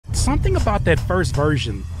Something about that first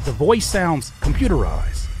version, the voice sounds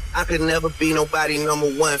computerized. I could never be nobody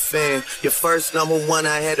 #1 fan. Your first #1,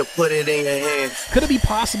 I had to put it in your hand. Could it be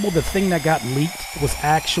possible the thing that got leaked was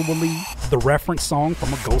actually the reference song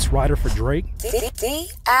from a ghostwriter for Drake?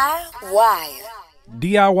 DIY.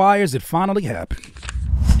 DIYers, it finally happened.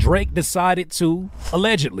 Drake decided to,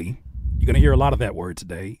 allegedly, you're going to hear a lot of that word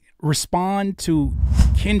today, respond to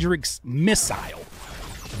Kendrick's missile.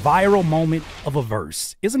 Viral moment of a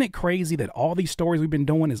verse. Isn't it crazy that all these stories we've been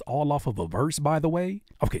doing is all off of a verse, by the way?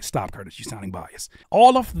 Okay, stop, Curtis. You're sounding biased.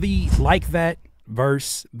 All of the like that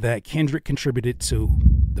verse that Kendrick contributed to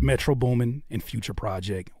the Metro Boomin and Future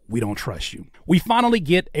project, We Don't Trust You. We finally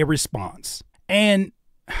get a response. And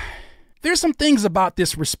there's some things about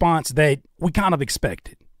this response that we kind of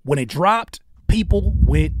expected. When it dropped, people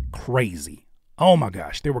went crazy. Oh my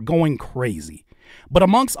gosh, they were going crazy. But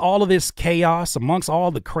amongst all of this chaos, amongst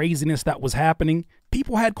all the craziness that was happening,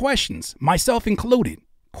 people had questions, myself included,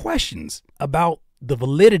 questions about the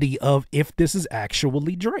validity of if this is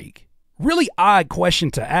actually Drake. Really odd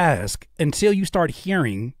question to ask until you start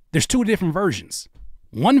hearing there's two different versions.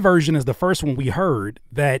 One version is the first one we heard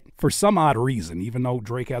that for some odd reason, even though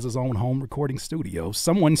Drake has his own home recording studio,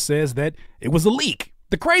 someone says that it was a leak.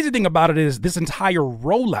 The crazy thing about it is this entire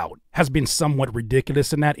rollout has been somewhat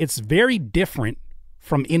ridiculous in that it's very different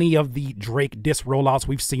from any of the Drake diss rollouts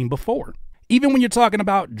we've seen before. Even when you're talking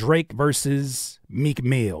about Drake versus Meek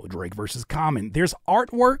Mill, Drake versus Common, there's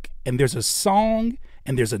artwork and there's a song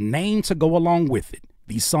and there's a name to go along with it.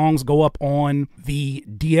 These songs go up on the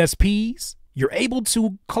DSPs. You're able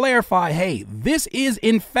to clarify, hey, this is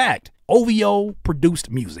in fact OVO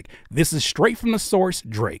produced music. This is straight from the source,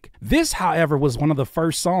 Drake. This, however, was one of the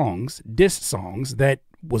first songs, diss songs, that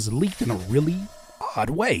was leaked in a really odd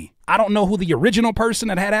way. I don't know who the original person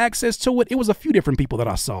that had access to it. It was a few different people that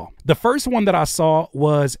I saw. The first one that I saw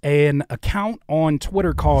was an account on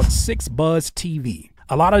Twitter called 6Buzz TV.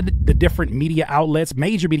 A lot of the different media outlets,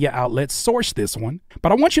 major media outlets, sourced this one.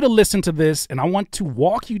 But I want you to listen to this, and I want to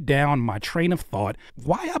walk you down my train of thought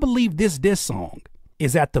why I believe this diss song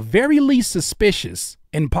is at the very least suspicious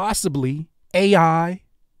and possibly AI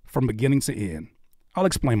from beginning to end. I'll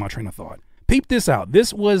explain my train of thought. Peep this out.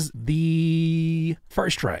 This was the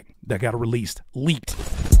first track that got released, leaked.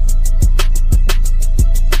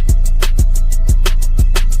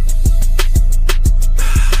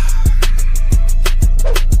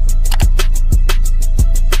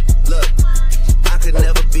 Look, I could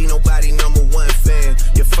never be nobody #1 fan.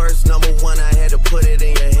 Your first #1, I had to put it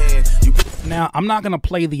in your hand. Now, I'm not going to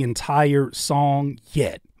play the entire song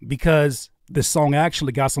yet because this song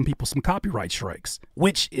actually got some people some copyright strikes,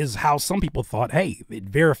 which is how some people thought, hey, it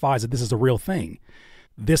verifies that this is a real thing.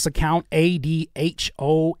 This account,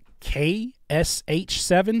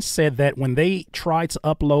 ADHOKSH7, said that when they tried to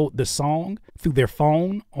upload the song through their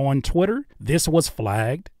phone on Twitter, this was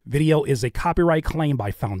flagged. Video is a copyright claim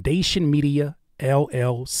by Foundation Media,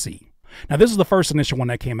 LLC. Now, this is the first initial one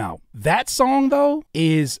that came out. That song, though,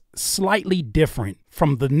 is slightly different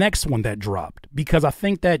from the next one that dropped because I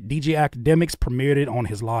think that DJ Academics premiered it on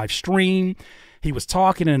his live stream. He was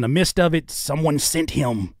talking, and in the midst of it, someone sent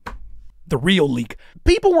him the real leak.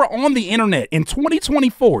 People were on the internet in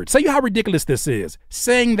 2024, tell you how ridiculous this is,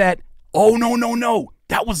 saying that, oh, no,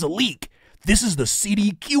 that was a leak. This is the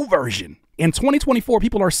CDQ version. In 2024,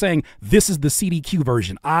 people are saying this is the CDQ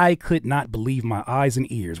version. I could not believe my eyes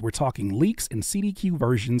and ears. We're talking leaks and CDQ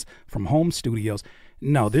versions from home studios.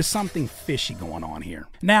 No, there's something fishy going on here.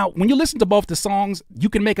 Now, when you listen to both the songs, you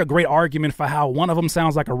can make a great argument for how one of them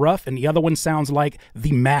sounds like a rough and the other one sounds like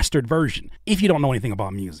the mastered version. If you don't know anything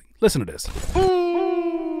about music, listen to this.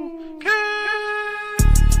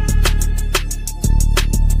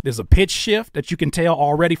 There's a pitch shift that you can tell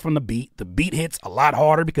already from the beat. The beat hits a lot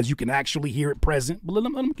harder because you can actually hear it present. But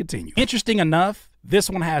let me continue. Interesting enough, this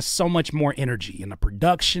one has so much more energy in the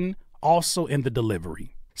production, also in the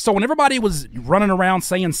delivery. So when everybody was running around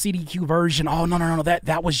saying CDQ version, oh, no,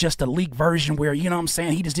 that was just a leak version where, you know what I'm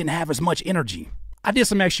saying, he just didn't have as much energy. I did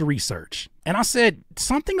some extra research and I said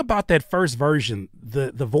something about that first version. The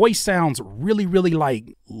voice sounds really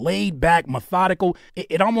like laid back, methodical.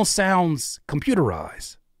 It almost sounds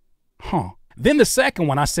computerized. Then the second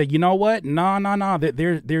one, I said, you know what? No.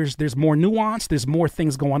 There's more nuance. There's more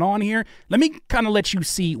things going on here. Let me kind of let you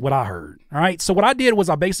see what I heard. All right. So what I did was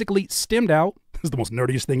I basically stemmed out. This is the most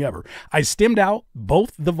nerdiest thing ever. I stemmed out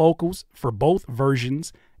both the vocals for both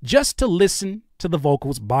versions just to listen to the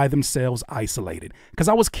vocals by themselves isolated because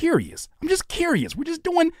I was curious. I'm just curious. We're just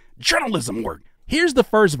doing journalism work. Here's the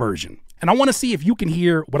first version. And I want to see if you can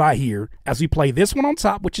hear what I hear as we play this one on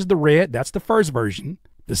top, which is the red. That's the first version.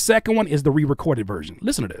 The second one is the re-recorded version.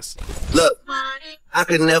 Listen to this. Look, I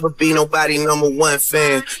could never be nobody #1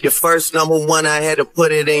 fan. Your first #1, I had to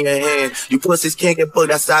put it in your hand. You pussies can't get booked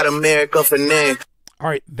outside America for nan. All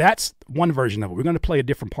right, that's one version of it. We're going to play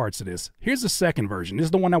different parts of this. Here's the second version. This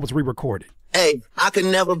is the one that was re-recorded. Hey, I could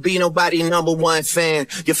never be nobody #1 fan.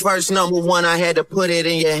 Your first #1, I had to put it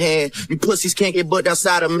in your hand. You pussies can't get booked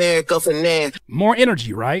outside America for nan. More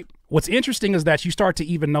energy, right? What's interesting is that you start to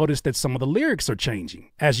even notice that some of the lyrics are changing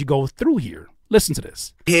as you go through here. Listen to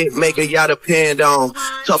this. Hit maker, y'all depend on.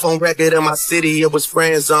 Tough on record in my city, it was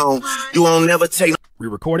friend zone. You won't never take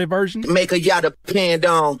Re-recorded version. maker, y'all depend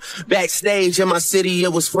on. Backstage in my city,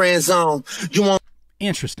 it was friend zone. You won't.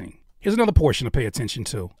 Interesting. Here's another portion to pay attention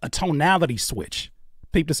to. A tonality switch.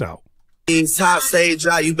 Peep this out. These top stage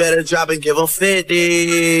drop, you better drop and give them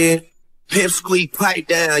 50. Pip squeak, pipe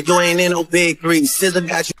down, you ain't in no big three. Scissor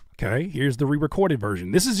got you. Okay, here's the re-recorded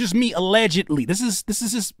version. This is just me allegedly. This is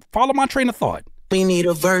just follow my train of thought. We need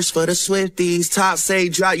a verse for the Swifties. Top say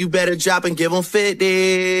drop, you better drop and give them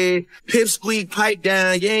 50. Pip squeak, pipe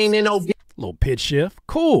down, you ain't in no big. Little pitch shift.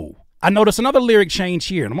 Cool. I noticed another lyric change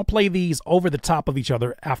here, and I'm gonna play these over the top of each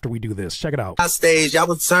other after we do this. Check it out. Stage, I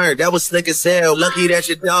was turned, that was slick as hell. Lucky that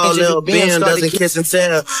your dog, Lil Ben, doesn't kiss and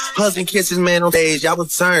tell. Husband kisses man on stage, I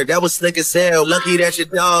was turned, that was slick as hell. Lucky that your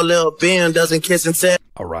dog, Lil Ben, doesn't kiss and tell.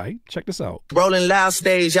 All right, check this out. Rolling loud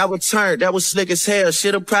stage, I returned, that was slick as hell.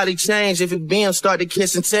 Should've probably changed if it Ben started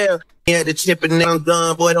kiss and tell. He had the chip and nail, I'm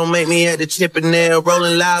done, boy, don't make me have the chip and nail.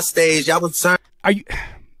 Rolling loud stage, I returned. Are you?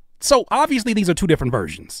 So obviously these are two different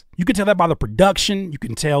versions. You can tell that by the production. You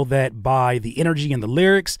can tell that by the energy and the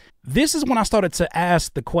lyrics. This is when I started to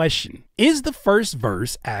ask the question, is the first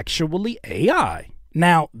verse actually AI?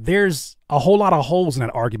 Now, there's a whole lot of holes in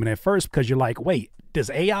that argument at first because you're like, wait,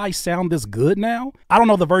 does AI sound this good now? I don't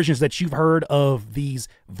know the versions that you've heard of these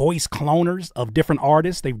voice cloners of different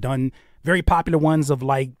artists. They've done very popular ones of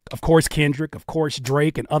like, of course, Kendrick, of course,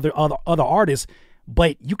 Drake and other artists.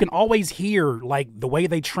 But you can always hear like the way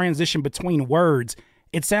they transition between words.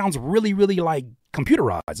 It sounds really, really like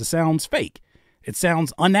computerized. It sounds fake. It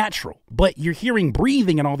sounds unnatural. But you're hearing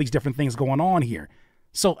breathing and all these different things going on here.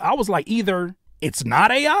 So I was like, either it's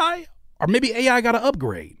not AI or maybe AI got to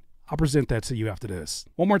upgrade. I'll present that to you after this.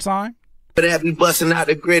 One more time. But that be busting out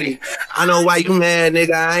the gritty. I know why you mad,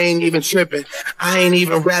 nigga. I ain't even tripping. I ain't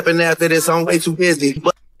even rapping after this. I'm way too busy.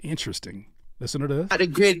 But interesting. Listen to this. The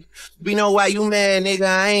gritty. We know why you mad, nigga.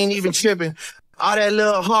 I ain't even tripping. All that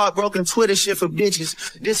little heartbroken Twitter shit for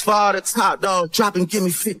bitches. This far the top, dog. Drop and give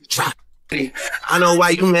me 50. Drop. I know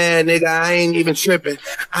why you mad, nigga. I ain't even tripping.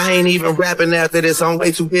 I ain't even rapping after this. I'm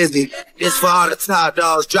way too busy. This far the top,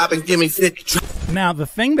 dogs. Drop and give me 50. Drop. Now, the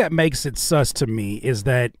thing that makes it sus to me is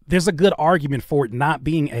that there's a good argument for it not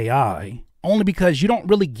being AI, only because you don't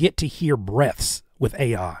really get to hear breaths with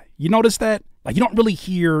AI. You notice that? Like, you don't really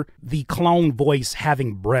hear the clone voice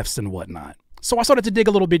having breaths and whatnot. So I started to dig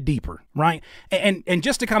a little bit deeper, right? And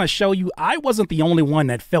just to kind of show you, I wasn't the only one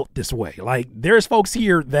that felt this way. Like, there's folks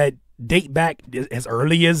here that date back as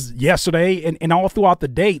early as yesterday and all throughout the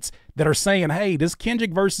dates that are saying, hey, this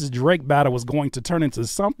Kendrick versus Drake battle was going to turn into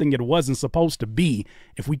something it wasn't supposed to be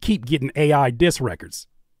if we keep getting AI diss records.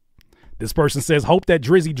 This person says, hope that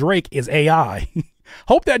Drizzy Drake is AI.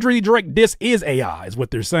 Hope that Drizzy Drake diss is AI is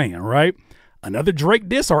what they're saying, right? Another Drake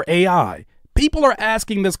diss or AI? People are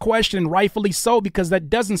asking this question, rightfully so, because that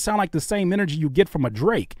doesn't sound like the same energy you get from a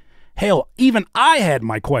Drake. Hell, even I had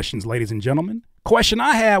my questions, ladies and gentlemen. Question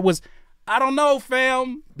I had was, I don't know,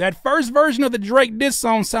 fam. That first version of the Drake diss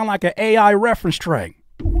song sound like an AI reference track.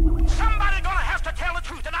 Somebody gonna have to tell the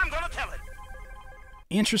truth, and I'm gonna tell it.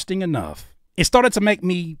 Interesting enough, it started to make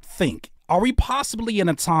me think, are we possibly in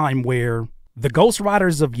a time where the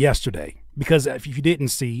ghostwriters of yesterday, because if you didn't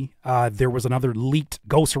see, there was another leaked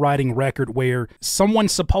ghostwriting record where someone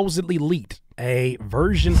supposedly leaked a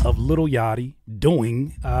version of Lil Yachty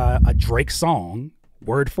doing a Drake song,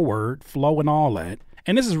 word for word, flow and all that.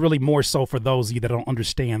 And this is really more so for those of you that don't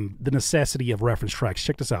understand the necessity of reference tracks.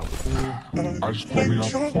 Check this out. I just pulled me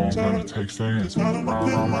off the phone, man, to take stands. Round my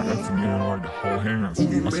F&N like the whole hands.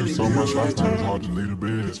 I said so much last time, it's hard to leave the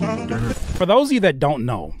bed. For those of you that don't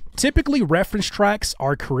know, typically reference tracks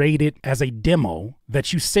are created as a demo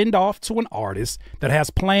that you send off to an artist that has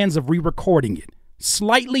plans of re-recording it,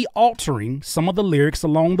 slightly altering some of the lyrics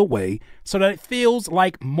along the way so that it feels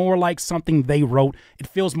like more like something they wrote. It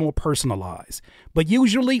feels more personalized. But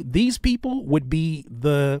usually these people would be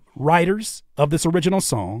the writers of this original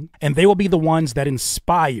song, and they will be the ones that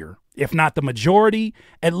inspire, if not the majority,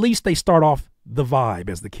 at least they start off the vibe,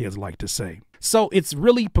 as the kids like to say. So it's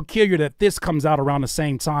really peculiar that this comes out around the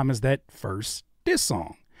same time as that first diss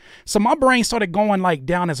song. So my brain started going like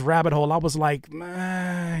down this rabbit hole. I was like,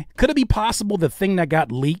 man, could it be possible the thing that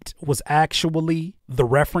got leaked was actually the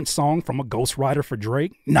reference song from a ghostwriter for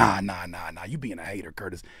Drake? Nah. You being a hater,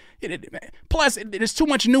 Curtis. Plus, there's too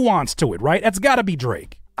much nuance to it, right? That's got to be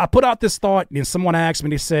Drake. I put out this thought and someone asked me,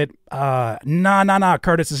 they said, nah,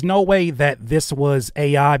 Curtis, there's no way that this was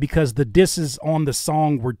AI because the disses on the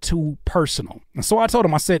song were too personal. And so I told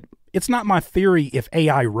him, I said, it's not my theory if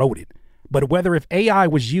AI wrote it, but whether if AI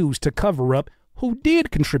was used to cover up who did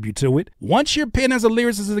contribute to it. Once your pen as a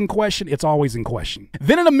lyricist is in question, it's always in question.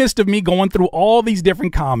 Then in the midst of me going through all these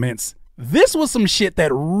different comments, this was some shit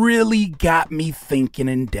that really got me thinking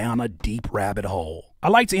and down a deep rabbit hole. I'd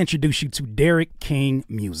like to introduce you to Derek King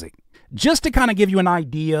Music. Just to kind of give you an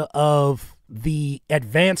idea of the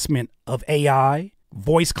advancement of AI,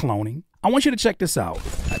 voice cloning, I want you to check this out.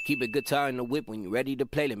 I keep a guitar in the whip when you're ready to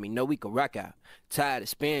play. Let me know we can rock out. Tired of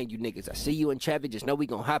sparing you niggas. I see you in traffic, just know we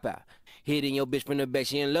gon' hop out. Hitting your bitch from the back,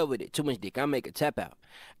 she in love with it. Too much dick, I make her tap out.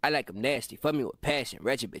 I like 'em nasty, fuck me with passion.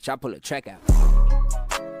 Wretched bitch, I pull a track out.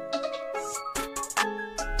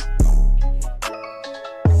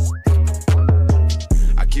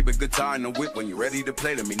 Keep a guitar in the whip when you're ready to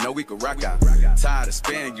play. Let me know we can rock out. Tired of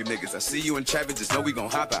sparing you niggas. I see you in traffic, just know we gon'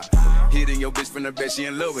 hop out. Hitting your bitch from the bed, she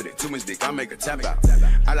in love with it. Too much dick, I make her tap out.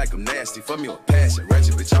 I like 'em nasty, fuck me with passion.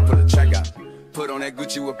 Ratchet bitch, I pull a track out. Put on that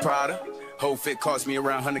Gucci with Prada. Whole fit cost me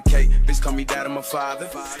around 100K. Bitch call me dad, I'm a father.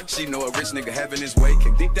 She know a rich nigga having his way.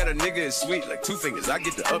 Can think that a nigga is sweet. Like 2 fingers, I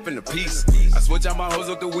get the up in the piece. I switch out my hoes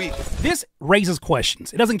up the week. This raises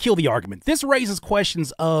questions. It doesn't kill the argument. This raises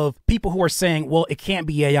questions of people who are saying, well, it can't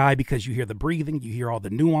be AI because you hear the breathing, you hear all the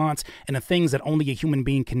nuance, and the things that only a human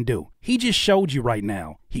being can do. He just showed you right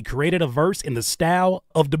now. He created a verse in the style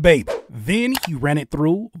of DaBaby. Then he ran it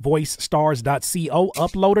through voicestars.co,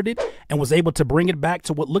 uploaded it, and was able to bring it back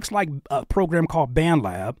to what looks like a program called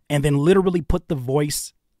BandLab, and then literally put the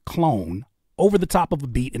voice clone over the top of a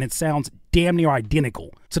beat, and it sounds damn near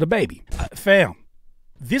identical to DaBaby. Fam,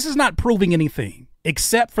 this is not proving anything,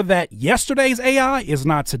 except for that yesterday's AI is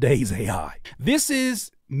not today's AI. This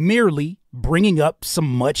is merely bringing up some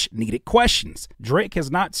much needed questions. Drake has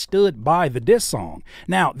not stood by the diss song.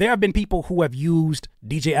 Now, there have been people who have used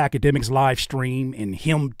DJ Academic's live stream and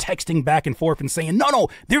him texting back and forth and saying, no,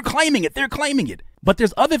 they're claiming it. But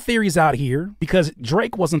there's other theories out here because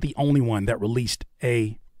Drake wasn't the only one that released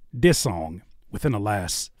a diss song within the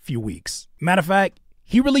last few weeks. Matter of fact,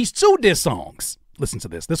 he released 2 diss songs. Listen to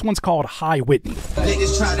this. This one's called Hi Whitney.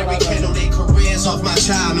 Niggas try to rekindle their careers off my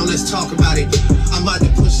child. Now let's talk about it. I'm about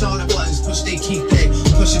to push all the buttons, push they keep that,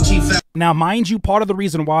 push the G fast. Now, mind you, part of the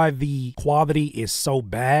reason why the quality is so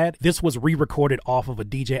bad, this was re-recorded off of a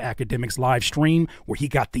DJ Academic's live stream where he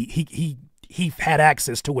got the, he had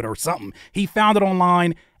access to it or something. He found it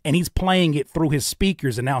online and he's playing it through his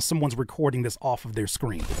speakers, and now someone's recording this off of their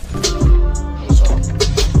screen.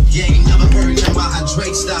 Yeah, you never heard about how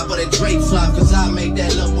Drake stop, but a Drake flop, cause I make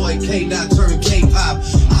that little boy K-Dot turn K-pop.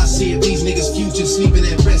 I see if these niggas future sleeping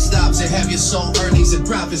at rest stops and have your soul earnings and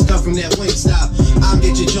profits come from that wing stop. I'll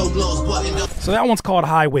get your Joe Blows buttoned up. So that one's called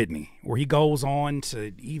Hi Whitney, where he goes on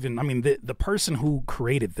to even, I mean, the person who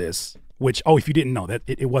created this, which, oh, if you didn't know that,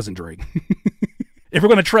 it wasn't Drake. If we're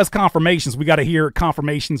going to trust confirmations, we got to hear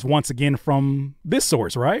confirmations once again from this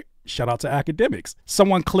source, right? Shout out to Academics.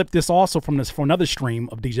 Someone clipped this also from another stream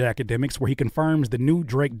of DJ Academics where he confirms the new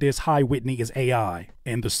Drake diss Hi Whitney is AI.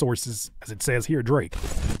 And the source is, as it says here, Drake.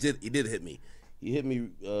 He did hit me. He hit me,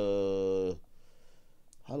 how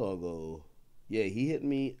long ago? Yeah, he hit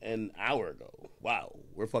me an hour ago. Wow,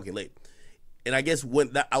 we're fucking late. And I guess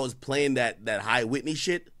when I was playing that Hi Whitney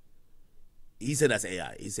shit, he said that's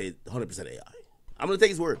AI. He said 100% AI. I'm going to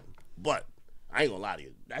take his word, but I ain't going to lie to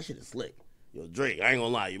you. That shit is slick. Yo, Drake, I ain't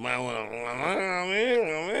gonna lie. You might want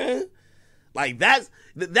to... Like, that's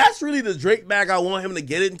really the Drake bag I want him to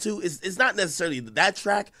get into. It's not necessarily that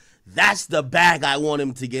track. That's the bag I want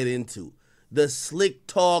him to get into. The slick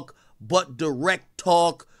talk, but direct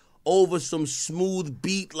talk over some smooth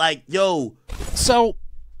beat. Like, yo. So,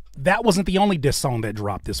 that wasn't the only diss song that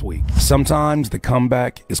dropped this week. Sometimes the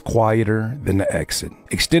comeback is quieter than the exit.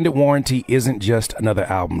 Extended Warranty isn't just another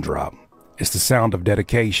album drop. It's the sound of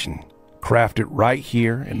dedication, crafted right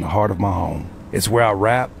here in the heart of my home. It's where I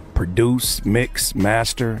rap, produce, mix,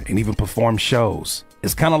 master, and even perform shows.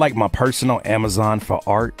 It's kind of like my personal Amazon for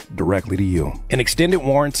art directly to you. In Extended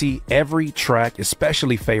Warranty, every track,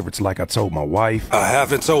 especially favorites like I Told My Wife. I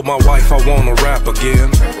haven't told my wife I wanna rap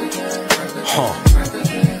again.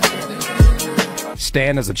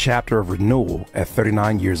 stand as a chapter of renewal at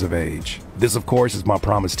 39 years of age. This, of course, is my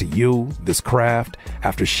promise to you, this craft,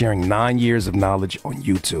 after sharing 9 years of knowledge on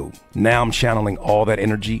YouTube. Now I'm channeling all that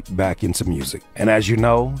energy back into music. And as you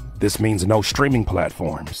know, this means no streaming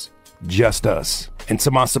platforms. Just us. And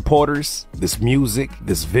to my supporters, this music,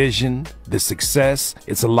 this vision, this success,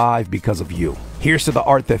 it's alive because of you. Here's to the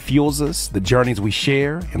art that fuels us, the journeys we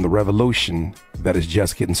share, and the revolution that is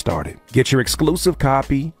just getting started. Get your exclusive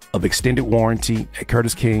copy of Extended Warranty at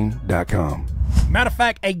CurtisKing.com. Matter of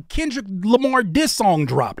fact, a Kendrick Lamar diss song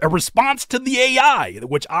dropped, a response to the AI,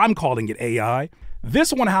 which I'm calling it AI.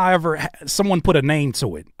 This one, however, someone put a name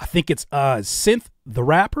to it. I think it's Synth the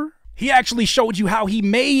Rapper. He actually showed you how he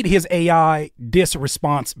made his AI diss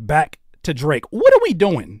response back to Drake. What are we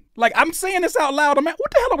doing? Like, I'm saying this out loud. What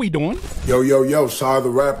the hell are we doing? Yo, Sy the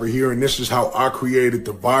Rapper here, and this is how I created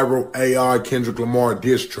the viral AI Kendrick Lamar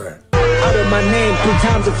diss track. Utter my name 3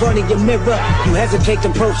 times in front of your mirror. You hesitate to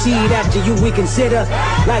proceed after you reconsider.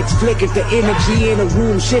 Lights flickered, the energy in the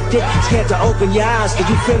room shifted. Scared to open your eyes, cause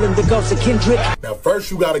you feeling the ghost of Kendrick. Now first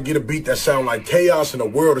you gotta get a beat that sound like chaos and the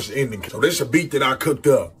world is ending. So this is a beat that I cooked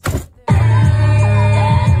up.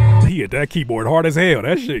 He hit that keyboard hard as hell.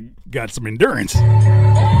 That shit got some endurance.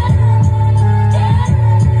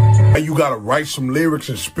 And you gotta write some lyrics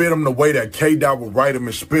and spit them the way that K-Dot would write them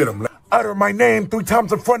and spit them. Utter my name 3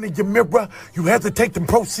 times in front of your mirror. You hesitate to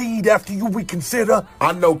proceed after you reconsider.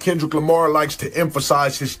 I know Kendrick Lamar likes to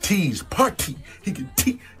emphasize his T's. Party. He can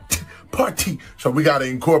party. So we gotta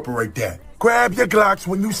incorporate that. Grab your Glocks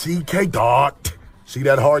when you see K-Dot. See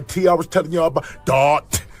that hard T I was telling y'all about?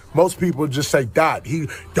 Dot. Most people just say dot. He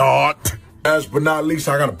dot. Last but not least,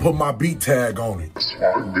 I gotta put my beat tag on it.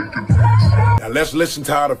 Now let's listen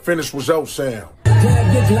to how the finish result sound.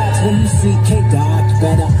 Grab your Glocks when you see K-Dot.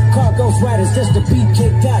 Better car ghost riders just to beat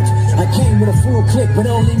K-Dot. I came with a full clip, but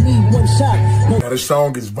only need 1 shot. Now this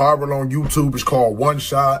song is viral on YouTube. It's called One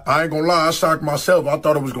Shot. I ain't gonna lie, I shocked myself. I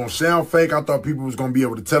thought it was gonna sound fake. I thought people was gonna be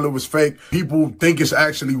able to tell it was fake. People think it's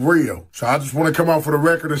actually real. So I just wanna come out for the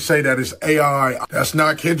record and say that it's AI. That's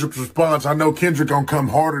not Kendrick's response. I know Kendrick gonna come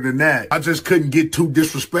harder than that. I just couldn't get too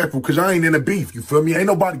disrespectful because I ain't in a beef. You feel me? Ain't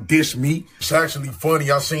nobody diss me. It's actually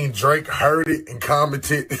funny. I seen Drake heard it and commented.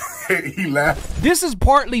 He laughed. This is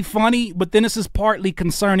partly funny, but then this is partly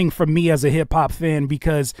concerning for me as a hip-hop fan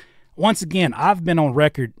because, once again, I've been on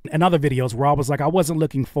record in other videos where I was like, I wasn't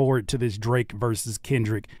looking forward to this Drake versus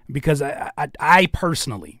Kendrick because I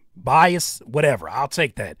personally, bias, whatever, I'll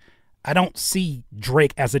take that. I don't see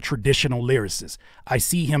Drake as a traditional lyricist. I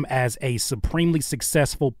see him as a supremely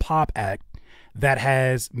successful pop act that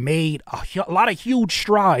has made a lot of huge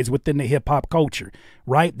strides within the hip-hop culture,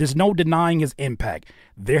 right? There's no denying his impact.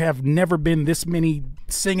 There have never been this many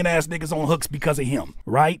singing-ass niggas on hooks because of him,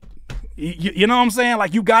 right? You know what I'm saying?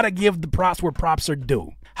 Like, you got to give the props where props are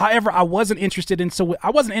due. However, I wasn't interested in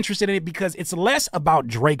it because it's less about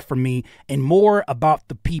Drake for me and more about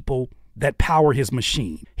the people that power his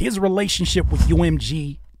machine. His relationship with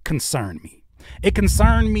UMG concerned me. It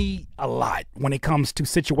concerned me a lot when it comes to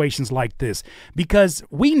situations like this because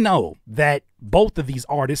we know that both of these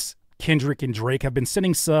artists, Kendrick and Drake, have been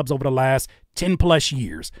sending subs over the last 10 plus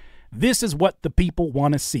years. This is what the people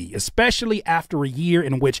want to see, especially after a year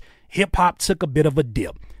in which hip hop took a bit of a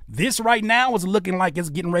dip. This right now is looking like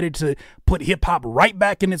it's getting ready to put hip hop right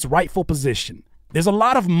back in its rightful position. There's a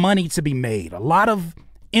lot of money to be made, a lot of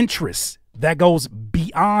interest that goes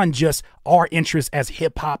beyond just our interest as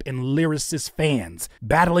hip-hop and lyricist fans,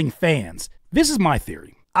 battling fans. This is my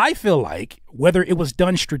theory. I feel like whether it was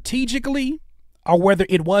done strategically or whether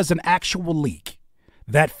it was an actual leak,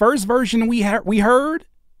 that first version we heard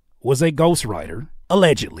was a ghostwriter,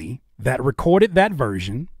 allegedly, that recorded that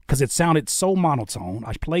version because it sounded so monotone.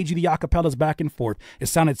 I played you the acapellas back and forth. It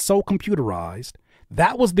sounded so computerized.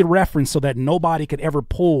 That was the reference so that nobody could ever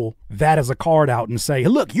pull that as a card out and say, hey,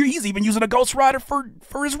 look, he's even using a ghostwriter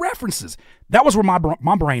for his references. That was where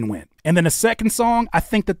my brain went. And then the second song, I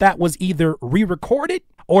think that was either re-recorded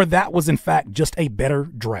or that was in fact just a better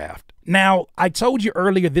draft. Now, I told you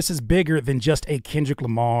earlier, this is bigger than just a Kendrick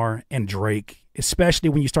Lamar and Drake, especially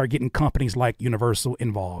when you start getting companies like Universal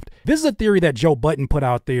involved. This is a theory that Joe Budden put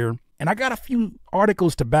out there, and I got a few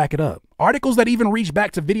articles to back it up. Articles that even reach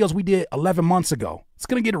back to videos we did 11 months ago. It's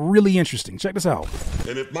gonna get really interesting. Check this out.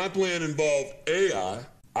 And if my plan involved AI,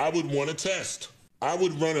 I would want a test. I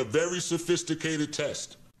would run a very sophisticated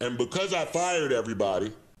test. And because I fired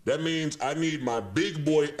everybody, that means I need my big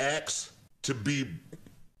boy acts to be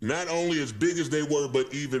not only as big as they were,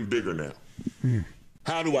 but even bigger now.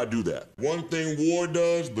 How do I do that? One thing war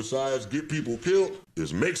does, besides get people killed,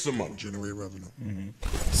 is make some money. Generate revenue.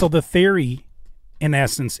 So the theory in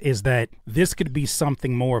essence, is that this could be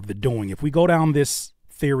something more of the doing. If we go down this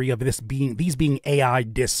theory of these being AI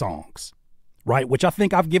diss songs, right? Which I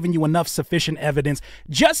think I've given you enough sufficient evidence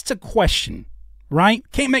just to question, right?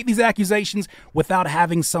 Can't make these accusations without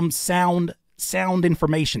having some sound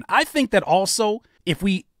information. I think that also, if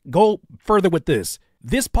we go further with this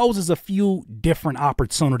poses a few different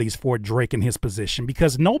opportunities for Drake in his position,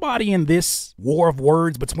 because nobody in this war of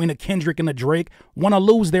words between a Kendrick and a Drake want to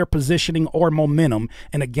lose their positioning or momentum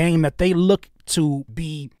in a game that they look to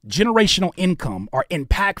be generational income or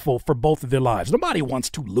impactful for both of their lives. Nobody wants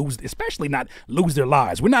to lose, especially not lose their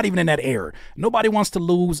lives. We're not even in that era. Nobody wants to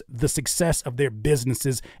lose the success of their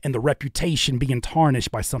businesses and the reputation being tarnished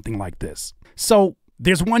by something like this. So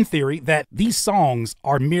there's one theory that these songs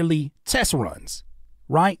are merely test runs,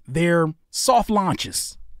 right? They're soft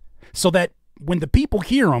launches, so that when the people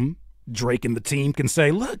hear them, Drake and the team can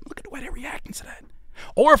say, look at the way they're reacting to that.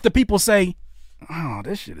 Or if the people say, oh,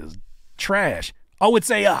 this shit is trash, oh,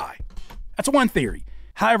 it's AI. That's one theory.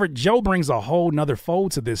 However, Joe brings a whole nother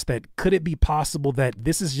fold to this, that could it be possible that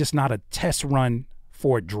this is just not a test run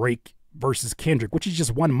for Drake versus Kendrick, which is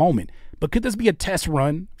just one moment, but could this be a test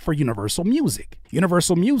run for Universal Music?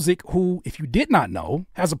 Universal Music, who, if you did not know,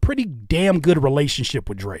 has a pretty damn good relationship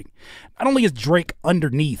with Drake. Not only is Drake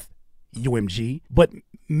underneath UMG, but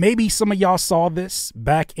maybe some of y'all saw this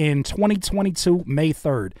back in 2022, May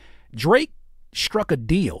 3rd. Drake struck a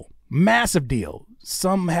deal, massive deal.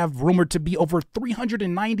 Some have rumored to be over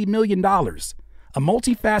 $390 million, a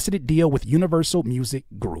multifaceted deal with Universal Music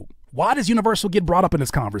Group. Why does Universal get brought up in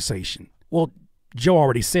this conversation? Well, Joe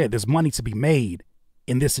already said there's money to be made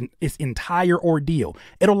in this entire ordeal.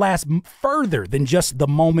 It'll last further than just the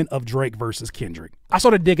moment of Drake versus Kendrick. I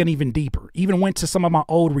started digging even deeper, even went to some of my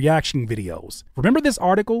old reaction videos. Remember this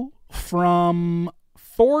article from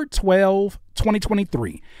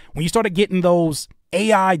 4/12/2023, when you started getting those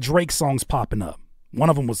AI Drake songs popping up? One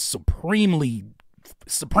of them was supremely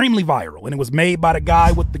viral, and it was made by the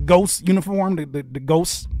guy with the ghost uniform, the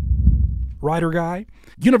ghost writer guy.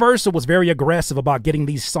 Universal was very aggressive about getting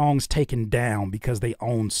these songs taken down because they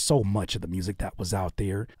owned so much of the music that was out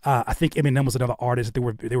there. I think Eminem was another artist. They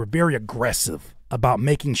were very aggressive about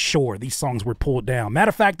making sure these songs were pulled down. Matter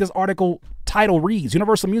of fact, this article title reads,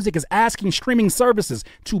 Universal Music is asking streaming services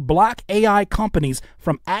to block AI companies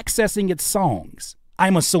from accessing its songs.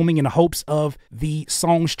 I'm assuming in the hopes of the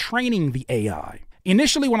songs training the AI.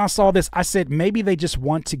 Initially, when I saw this, I said maybe they just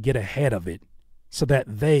want to get ahead of it so that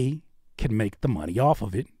they can make the money off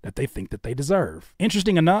of it that they think that they deserve.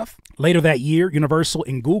 Interesting enough, later that year, Universal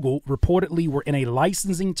and Google reportedly were in a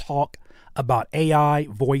licensing talk about AI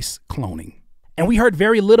voice cloning. And we heard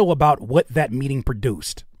very little about what that meeting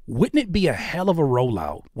produced. Wouldn't it be a hell of a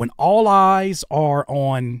rollout when all eyes are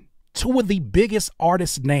on two of the biggest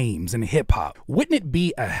artist names in hip hop? Wouldn't it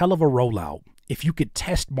be a hell of a rollout if you could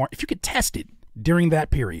test it during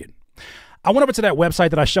that period? I went over to that website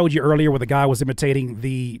that I showed you earlier where the guy was imitating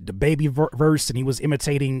the baby verse and he was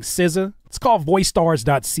imitating SZA. It's called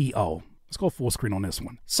voicestars.co. Let's go full screen on this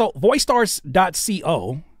one. So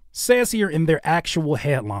voicestars.co says here in their actual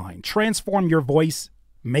headline, transform your voice,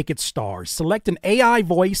 make it stars. Select an AI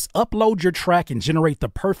voice, upload your track, and generate the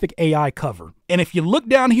perfect AI cover. And if you look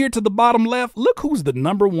down here to the bottom left, look who's the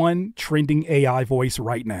 #1 trending AI voice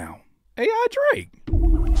right now. AI Drake.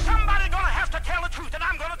 Somebody gonna have to tell the truth, and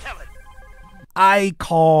I'm gonna tell it. I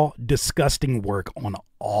call disgusting work on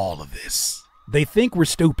all of this. They think we're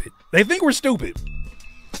stupid. They think we're stupid.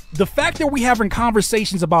 The fact that we're having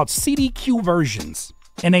conversations about CDQ versions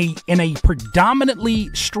in a predominantly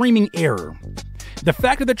streaming era, the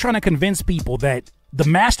fact that they're trying to convince people that the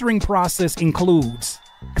mastering process includes,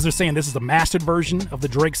 because they're saying this is a mastered version of the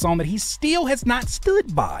Drake song that he still has not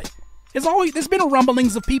stood by. There's been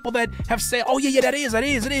rumblings of people that have said, oh yeah, it is.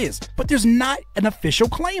 But there's not an official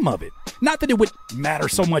claim of it. Not that it would matter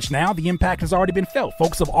so much now. The impact has already been felt.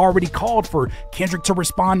 Folks have already called for Kendrick to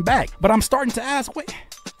respond back. But I'm starting to ask, wait,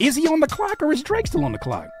 is he on the clock or is Drake still on the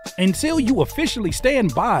clock? Until you officially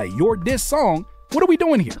stand by your diss song, what are we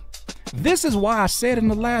doing here? This is why I said in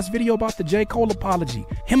the last video about the J. Cole apology,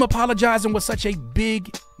 him apologizing was such a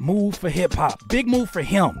big move for hip hop, big move for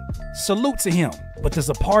him. Salute to him. But there's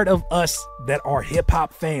a part of us that are hip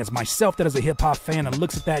hop fans, myself that is a hip hop fan, and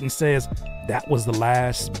looks at that and says, that was the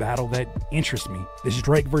last battle that interests me. This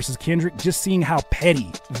Drake versus Kendrick, just seeing how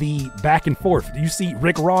petty the back and forth. You see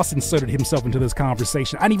Rick Ross inserted himself into this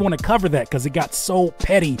conversation. I didn't even want to cover that because it got so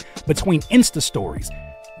petty between Insta stories.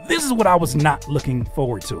 This is what I was not looking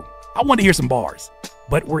forward to. I want to hear some bars,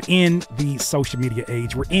 but we're in the social media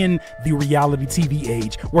age. We're in the reality TV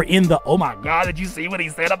age. We're in the, oh my God, did you see what he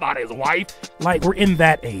said about his wife? Like, we're in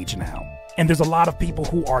that age now. And there's a lot of people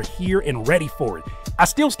who are here and ready for it. I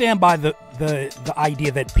still stand by the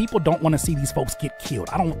idea that people don't want to see these folks get killed.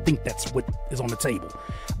 I don't think that's what is on the table.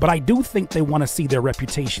 But I do think they want to see their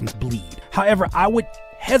reputations bleed. However, I would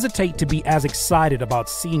hesitate to be as excited about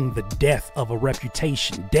seeing the death of a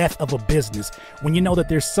reputation, death of a business, when you know that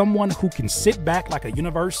there's someone who can sit back like a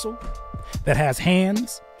Universal that has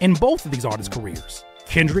hands in both of these artists' careers.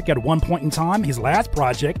 Kendrick, at one point in time, his last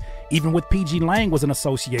project, even with PG Lang, was an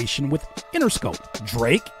association with Interscope.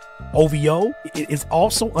 Drake, OVO, is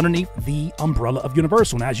also underneath the umbrella of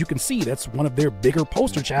Universal. Now, as you can see, that's one of their bigger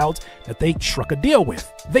poster childs that they struck a deal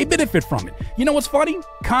with. They benefit from it. You know what's funny?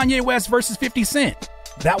 Kanye West versus 50 Cent.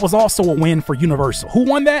 That was also a win for Universal. Who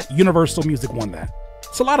won that? Universal Music won that.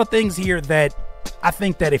 It's a lot of things here that I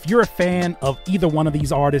think that if you're a fan of either one of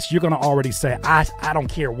these artists, you're going to already say, I don't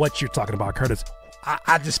care what you're talking about, Curtis.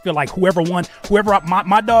 I just feel like whoever won, whoever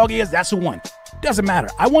my dog is, that's who won. Doesn't matter.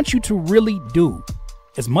 I want you to really do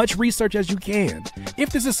as much research as you can.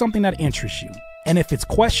 If this is something that interests you, and if it's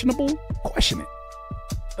questionable, question it.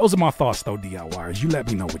 Those are my thoughts, though, DIYers. You let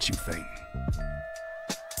me know what you think.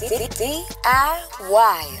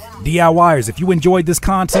 DIYers, if you enjoyed this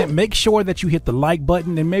content, make sure that you hit the like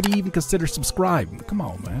button and maybe even consider subscribing. Come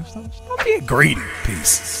on, man. Stop being greedy.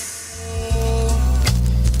 Peace.